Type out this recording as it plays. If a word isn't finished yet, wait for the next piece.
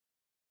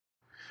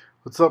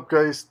What's up,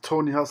 guys?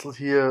 Tony Hustle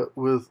here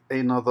with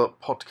another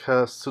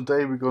podcast.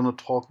 Today we're going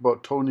to talk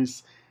about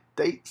Tony's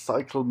date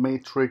cycle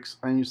matrix,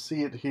 and you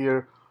see it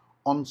here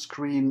on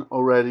screen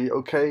already.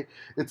 Okay,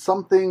 it's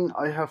something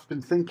I have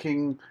been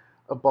thinking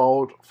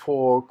about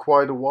for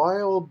quite a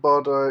while,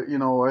 but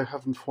I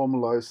haven't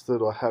formalized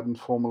it or hadn't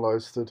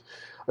formalized it.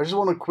 I just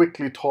want to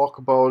quickly talk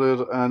about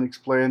it and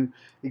explain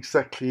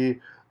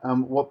exactly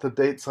what the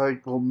date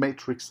cycle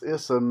matrix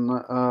is and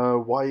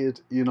why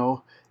it,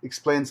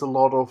 explains a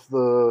lot of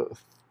the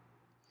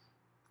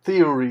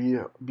theory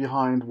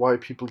behind why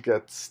people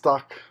get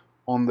stuck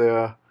on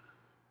their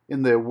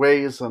in their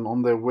ways and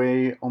on their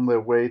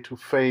way to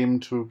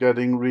fame, to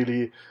getting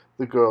really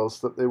the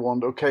girls that they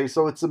want. Okay,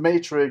 so it's a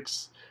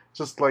matrix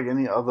just like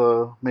any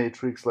other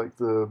matrix, like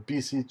the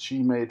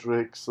BCG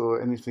matrix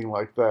or anything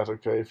like that.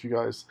 Okay, if you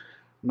guys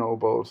know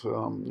about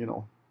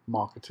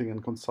marketing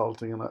and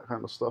consulting and that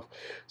kind of stuff.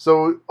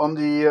 So on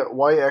the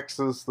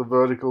y-axis, the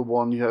vertical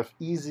one, you have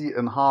easy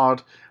and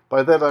hard.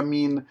 By that I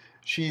mean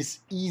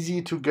she's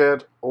easy to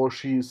get or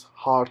she's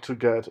hard to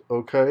get.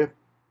 Okay,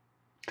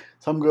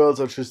 some girls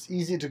are just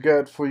easy to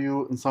get for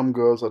you, and some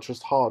girls are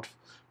just hard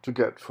to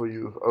get for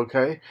you.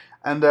 Okay,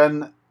 and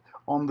then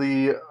on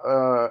the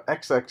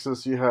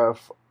x-axis you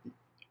have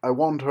I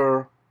want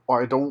her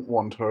or I don't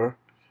want her.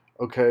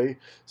 Okay,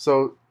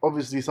 so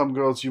obviously some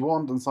girls you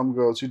want and some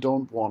girls you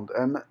don't want,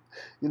 and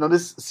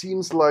this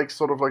seems like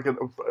sort of like an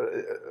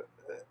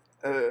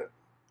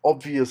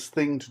obvious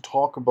thing to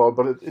talk about,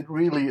 but it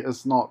really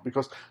is not,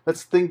 because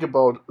let's think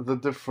about the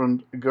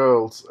different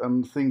girls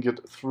and think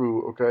it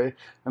through. Okay,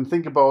 and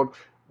think about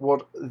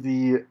what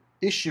the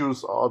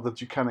issues are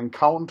that you can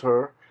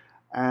encounter,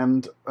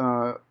 and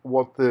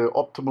what the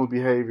optimal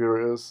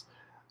behavior is,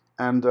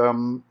 and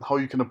how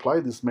you can apply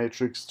this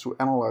matrix to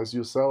analyze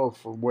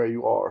yourself where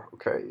you are.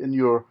 Okay, in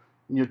your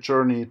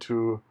journey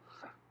to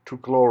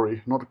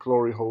glory, not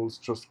glory holes,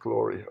 just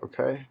glory.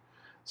 Okay,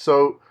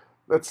 so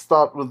let's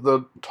start with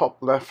the top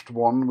left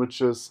one, which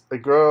is a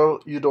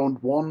girl you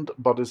don't want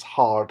but is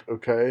hard.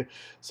 Okay,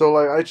 so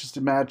like I just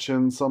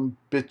imagine some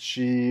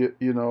bitchy,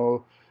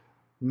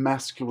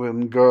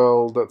 masculine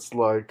girl that's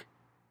like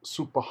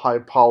super high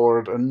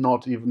powered and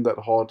not even that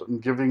hot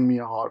and giving me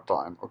a hard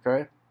time.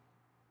 Okay,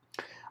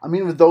 I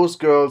mean, with those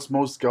girls,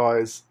 most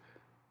guys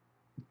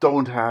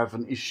don't have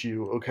an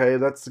issue. Okay,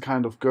 that's the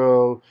kind of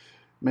girl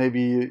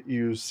maybe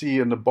you see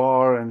in the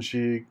bar, and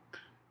she,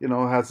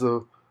 has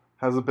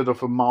a bit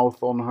of a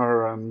mouth on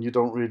her, and you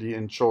don't really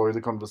enjoy the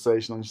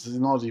conversation, and she's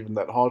not even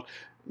that hot.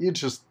 You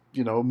just,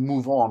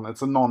 move on.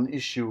 It's a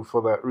non-issue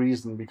for that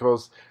reason,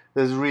 because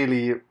there's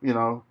really,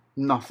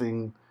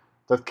 nothing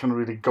that can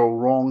really go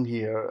wrong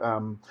here.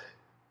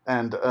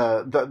 And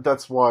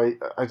that's why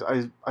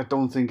I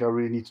don't think I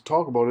really need to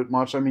talk about it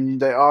much. I mean,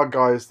 there are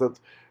guys that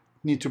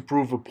need to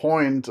prove a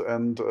point,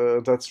 and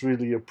that's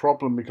really a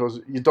problem,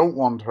 because you don't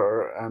want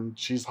her and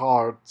she's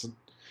hard.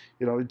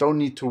 You don't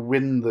need to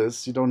win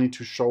this. You don't need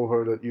to show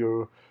her that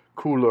you're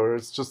cooler.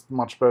 It's just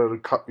much better to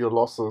cut your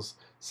losses,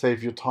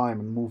 save your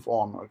time, and move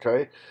on.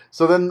 Okay.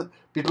 So then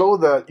below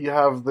that you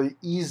have the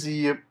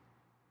easy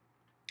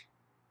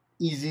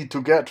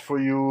to get for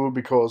you,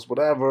 because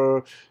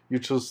whatever, you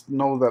just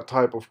know that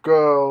type of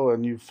girl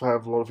and you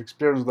have a lot of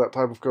experience with that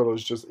type of girl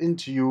who's just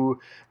into you,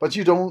 but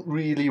you don't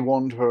really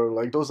want her.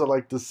 Like, those are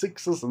like the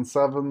sixes and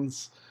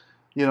sevens.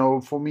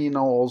 For me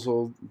now,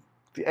 also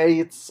the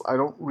eights, I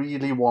don't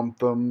really want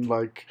them.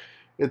 Like,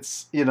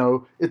 it's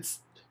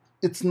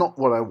not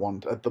what I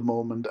want at the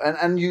moment,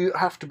 and you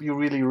have to be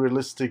really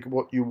realistic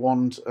what you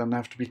want and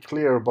have to be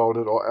clear about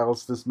it, or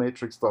else this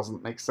matrix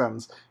doesn't make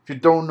sense. If you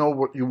don't know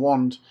what you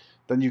want,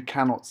 then you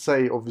cannot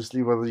say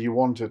obviously whether you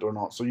want it or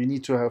not. So you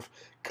need to have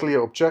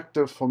clear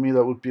objectives. For me,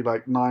 that would be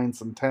like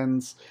nines and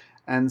tens.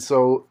 And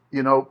so,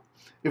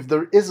 if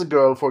there is a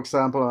girl, for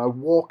example, and I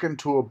walk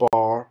into a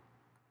bar,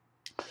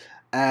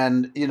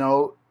 and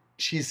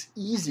she's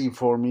easy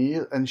for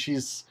me, and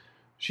she's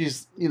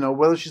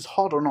whether she's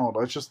hot or not,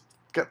 I just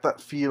get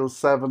that feel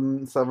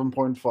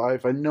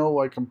 7.5. I know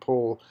I can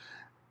pull,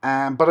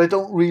 but I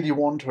don't really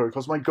want her,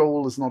 because my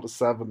goal is not a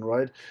seven,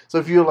 right? So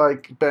if you're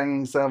like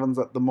banging sevens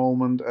at the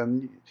moment,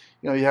 and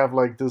you have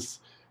like this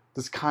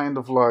kind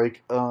of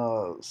like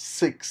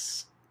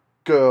six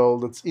girl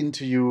that's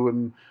into you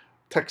and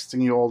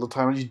texting you all the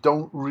time, and you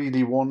don't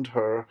really want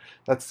her,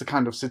 that's the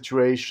kind of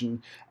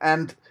situation.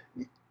 And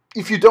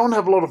if you don't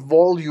have a lot of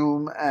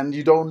volume and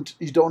you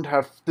don't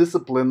have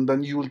discipline,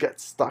 then you will get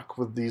stuck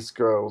with these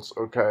girls.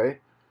 Okay,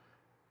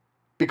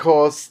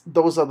 because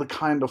those are the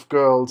kind of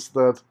girls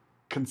that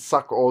can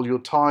suck all your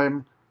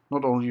time,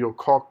 not only your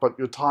cock, but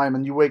your time,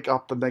 and you wake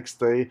up the next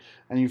day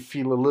and you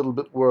feel a little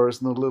bit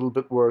worse and a little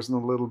bit worse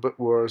and a little bit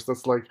worse.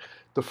 That's like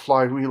the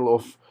flywheel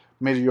of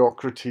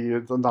mediocrity.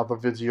 It's another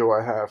video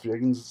I have. You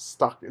can get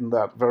stuck in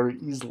that very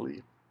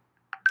easily.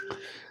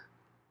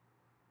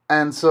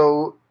 And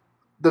so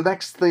the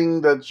next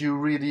thing that you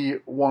really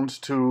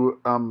want to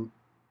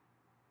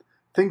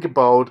think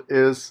about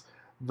is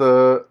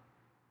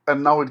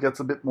and now it gets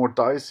a bit more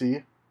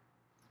dicey.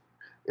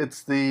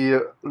 It's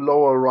the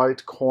lower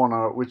right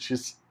corner, which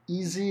is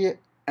easy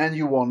and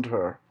you want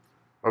her.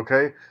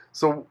 Okay?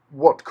 So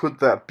what could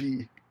that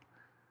be?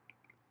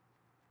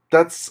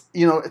 That's,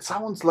 it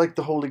sounds like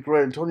the Holy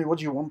Grail. Tony, what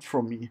do you want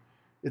from me?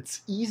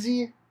 It's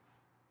easy,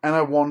 and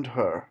I want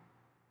her.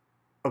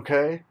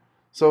 Okay?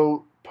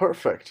 So,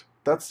 perfect.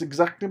 That's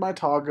exactly my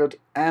target,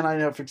 and I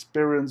have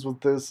experience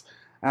with this,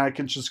 and I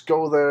can just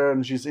go there,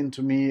 and she's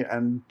into me,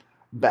 and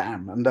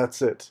bam, and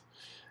that's it.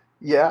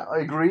 Yeah, I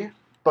agree,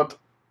 but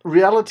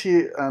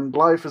reality and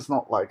life is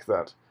not like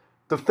that.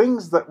 The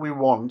things that we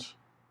want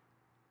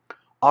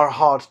are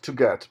hard to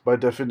get by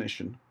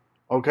definition.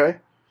 Okay?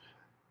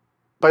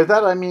 By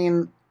that I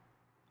mean,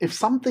 if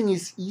something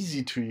is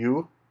easy to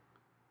you,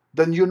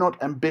 then you're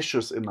not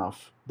ambitious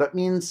enough. That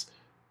means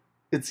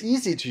it's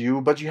easy to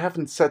you, but you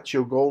haven't set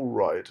your goal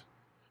right.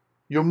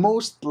 You're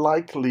most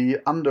likely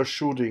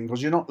undershooting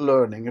because you're not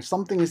learning. If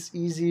something is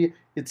easy,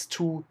 it's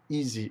too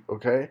easy,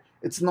 okay?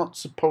 It's not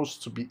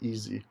supposed to be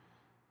easy.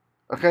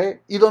 Okay?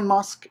 Elon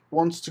Musk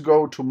wants to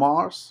go to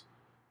Mars,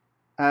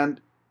 and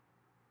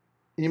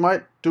he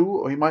might do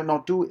or he might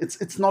not do.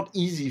 It's not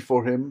easy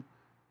for him,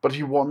 but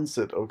he wants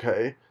it,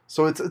 okay?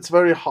 So it's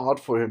very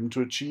hard for him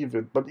to achieve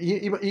it. But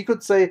he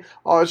could say,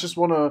 "Oh, I just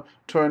want to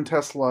turn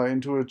Tesla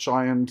into a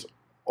giant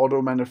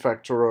auto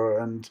manufacturer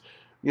and,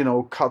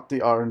 cut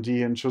the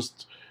R&D and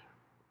just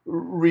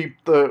reap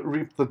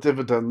the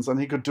dividends," and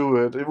he could do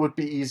it. It would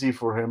be easy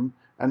for him,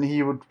 and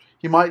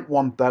he might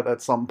want that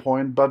at some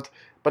point, but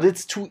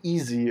it's too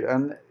easy,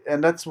 and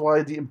that's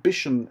why the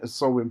ambition is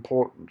so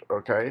important.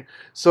 Okay,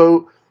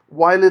 so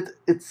while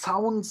it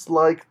sounds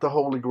like the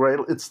Holy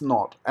Grail, it's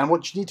not. And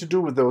what you need to do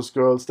with those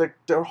girls,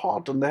 they're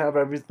hot and they have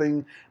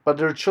everything, but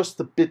they're just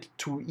a bit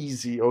too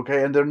easy.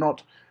 Okay, and they're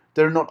not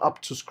up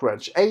to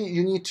scratch.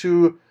 You need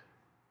to.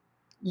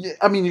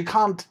 I mean, you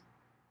can't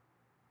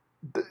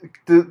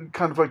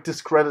kind of like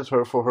discredit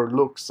her for her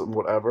looks and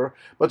whatever,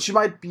 but she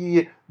might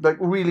be like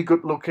really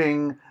good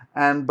looking,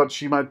 but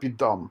she might be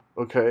dumb.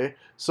 Okay,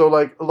 so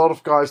like a lot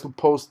of guys will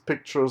post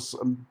pictures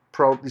and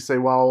proudly say,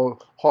 "Wow,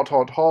 hot,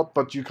 hot, hot,"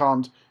 but you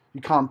can't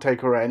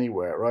take her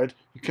anywhere, right?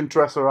 You can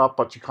dress her up,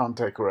 but you can't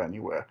take her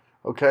anywhere.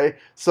 Okay,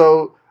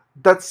 so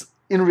that's,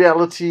 in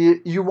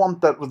reality, you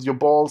want that with your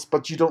balls,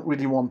 but you don't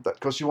really want that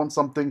because you want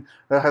something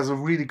that has a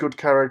really good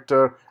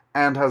character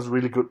and has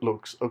really good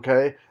looks.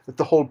 Okay, it's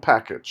the whole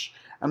package,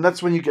 and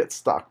that's when you get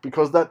stuck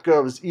because that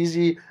girl is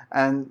easy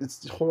and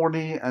it's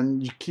horny,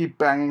 and you keep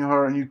banging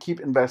her and you keep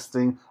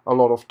investing a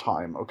lot of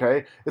time.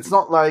 Okay, it's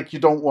not like you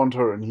don't want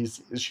her and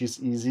she's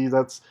easy.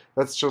 That's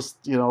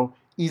just,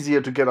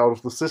 easier to get out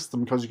of the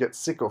system because you get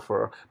sick of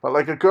her. But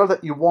like a girl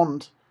that you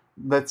want,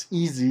 that's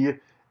easy,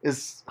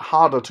 is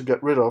harder to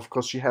get rid of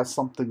because she has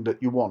something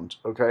that you want.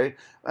 Okay,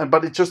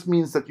 but it just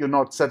means that you're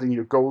not setting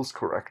your goals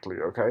correctly.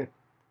 Okay,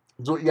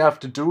 so what you have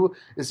to do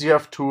is you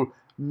have to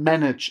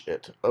manage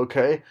it.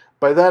 Okay,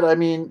 by that I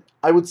mean,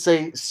 I would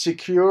say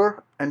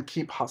secure and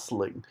keep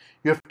hustling.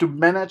 You have to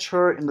manage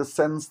her in the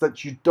sense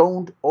that you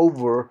don't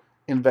over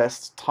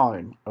invest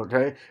time.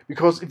 Okay,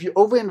 because if you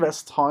over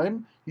invest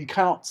time, you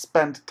cannot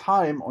spend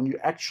time on your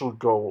actual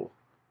goal.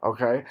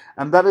 Okay,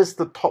 and that is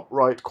the top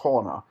right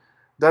corner.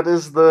 That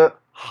is the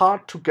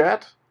hard to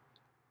get,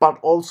 but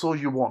also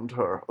you want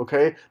her.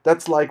 Okay,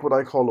 that's like what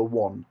I call a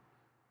one.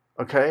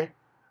 Okay,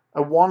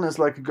 a one is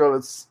like a girl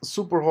that's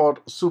super hot,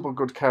 super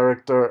good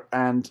character,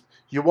 and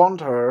you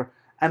want her,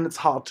 and it's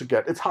hard to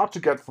get. It's hard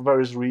to get for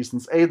various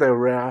reasons. A, they're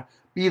rare.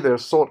 B, they're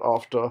sought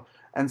after.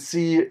 And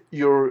C,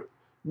 you're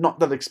not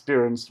that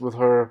experienced with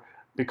her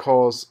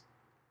because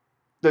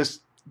there's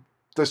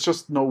there's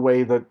just no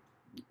way that,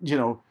 you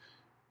know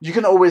you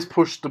can always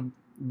push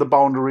the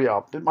boundary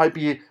up. It might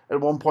be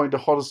at one point the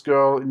hottest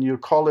girl in your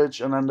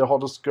college, and then the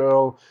hottest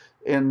girl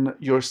in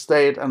your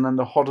state, and then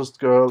the hottest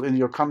girl in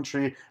your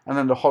country, and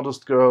then the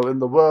hottest girl in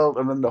the world,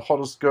 and then the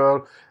hottest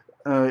girl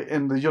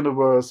in the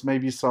universe.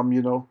 Maybe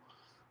some,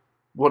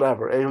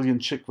 whatever, alien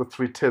chick with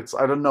three tits.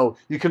 I don't know.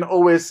 You can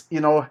always,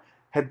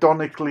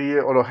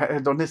 hedonically or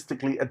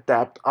hedonistically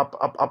adapt up,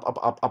 up, up, up,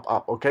 up, up,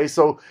 up. Okay,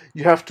 so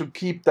you have to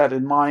keep that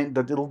in mind,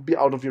 that it'll be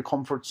out of your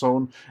comfort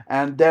zone,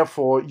 and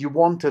therefore you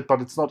want it,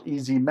 but it's not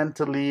easy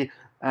mentally,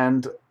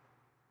 and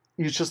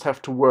you just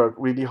have to work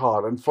really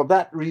hard. And for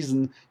that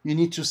reason, you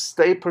need to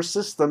stay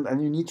persistent, and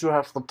you need to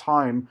have the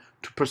time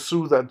to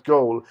pursue that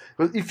goal.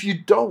 But if you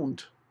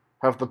don't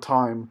have the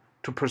time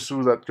to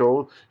pursue that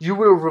goal, you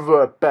will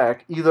revert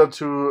back either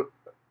to,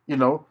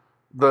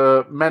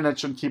 the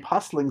manage and keep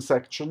hustling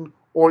section,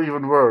 or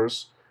even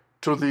worse,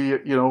 to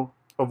the,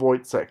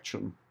 avoid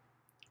section.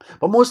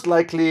 But most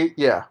likely,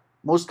 yeah,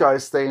 most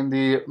guys stay in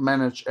the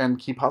manage and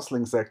keep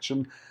hustling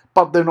section,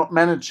 but they're not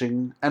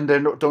managing and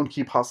don't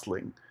keep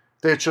hustling.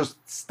 They're just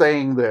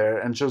staying there,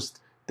 and just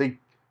they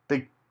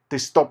they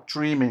stop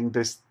dreaming.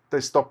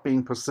 They stop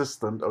being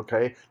persistent.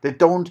 Okay, they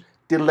don't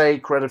delay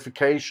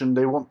gratification.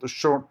 They want the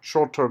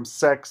short term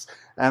sex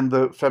and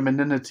the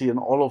femininity and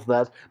all of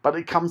that, but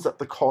it comes at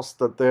the cost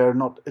that they're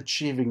not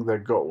achieving their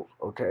goal.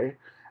 Okay,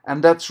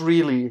 and that's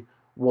really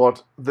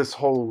what this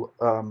whole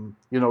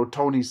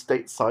Tony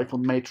state cycle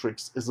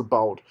matrix is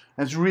about.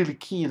 And it's really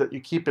key that you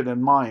keep it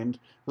in mind,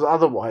 because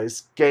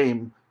otherwise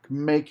game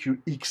make you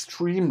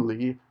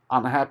extremely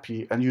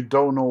unhappy and you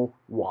don't know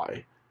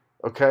why.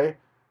 Okay?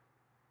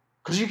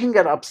 Because you can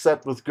get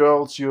upset with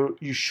girls you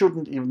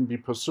shouldn't even be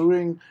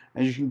pursuing,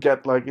 and you can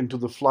get like into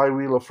the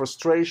flywheel of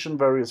frustration,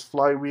 various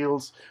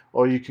flywheels,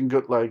 or you can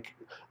get like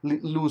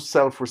lose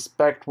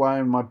self-respect. Why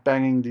am I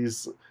banging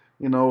these,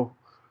 you know,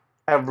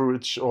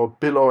 average or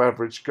below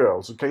average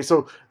girls? Okay,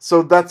 so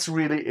that's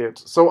really it.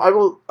 So I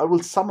will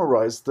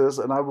summarize this,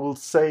 and I will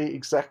say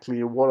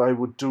exactly what I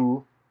would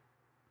do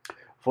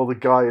for the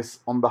guys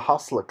on the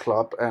Hustler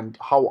Club and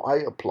how I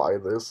apply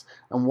this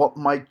and what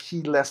my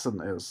key lesson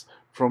is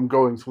from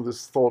going through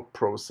this thought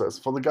process.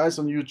 For the guys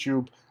on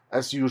YouTube,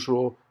 as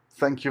usual,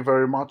 thank you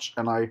very much,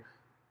 and I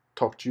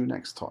talk to you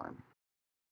next time.